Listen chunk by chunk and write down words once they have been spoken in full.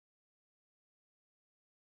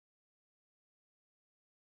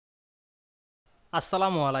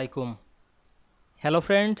Assalamu Walaikum. Hello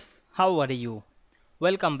friends, how are you?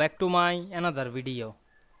 Welcome back to my another video.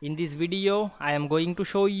 In this video, I am going to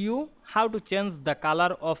show you how to change the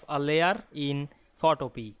color of a layer in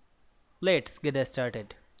photopea. Let's get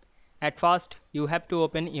started. At first, you have to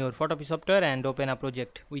open your photopea software and open a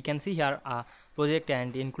project. We can see here a project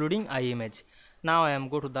and including image. Now I am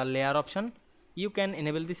go to the layer option. You can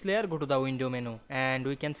enable this layer, go to the window menu, and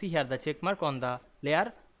we can see here the check mark on the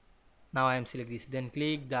layer. Now I am select this, then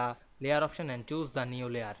click the layer option and choose the new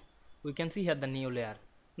layer. We can see here the new layer.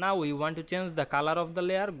 Now we want to change the color of the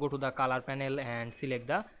layer. Go to the color panel and select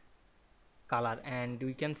the color, and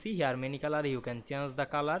we can see here many color. You can change the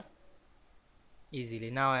color easily.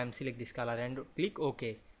 Now I am select this color and click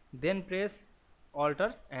OK. Then press Alt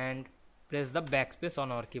and press the backspace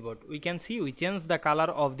on our keyboard. We can see we change the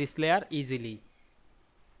color of this layer easily.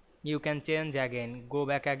 You can change again, go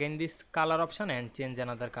back again this color option and change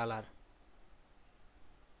another color.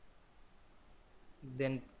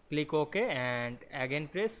 Then click OK and again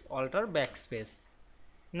press Alt backspace.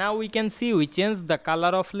 Now we can see we change the color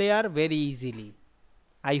of layer very easily.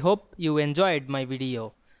 I hope you enjoyed my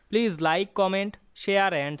video. Please like, comment,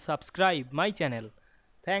 share and subscribe my channel.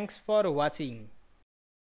 Thanks for watching.